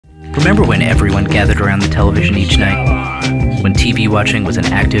Remember when everyone gathered around the television each night? When TV watching was an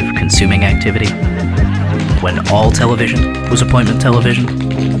active, consuming activity? When all television was appointment television?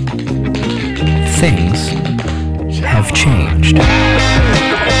 Things have changed.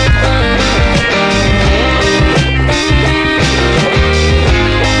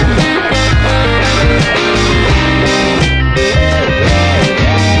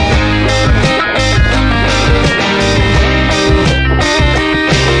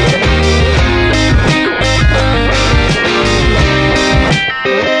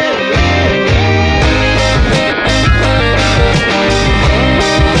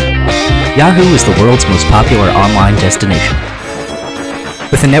 Yahoo is the world's most popular online destination.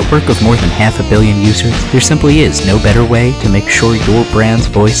 With a network of more than 500 million users, there simply is no better way to make sure your brand's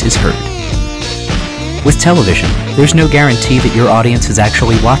voice is heard. With television, there's no guarantee that your audience is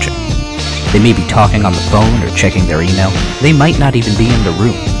actually watching. They may be talking on the phone or checking their email. They might not even be in the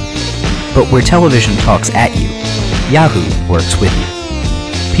room. But where television talks at you, Yahoo works with you.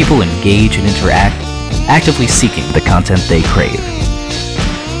 People engage and interact, actively seeking the content they crave.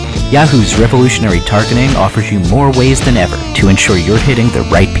 Yahoo's revolutionary targeting offers you more ways than ever to ensure you're hitting the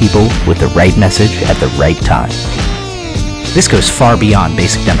right people with the right message at the right time. This goes far beyond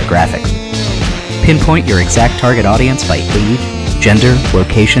basic demographics. Pinpoint your exact target audience by age, gender,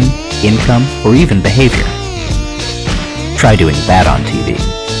 location, income, or even behavior. Try doing that on TV.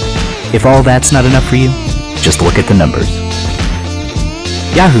 If all that's not enough for you, just look at the numbers.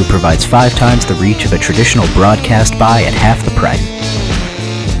 Yahoo provides 5 times the reach of a traditional broadcast buy at half the price.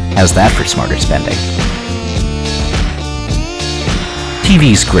 How's that for smarter spending?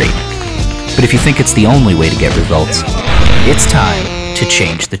 TV's great, but if you think it's the only way to get results, it's time to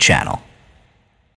change the channel.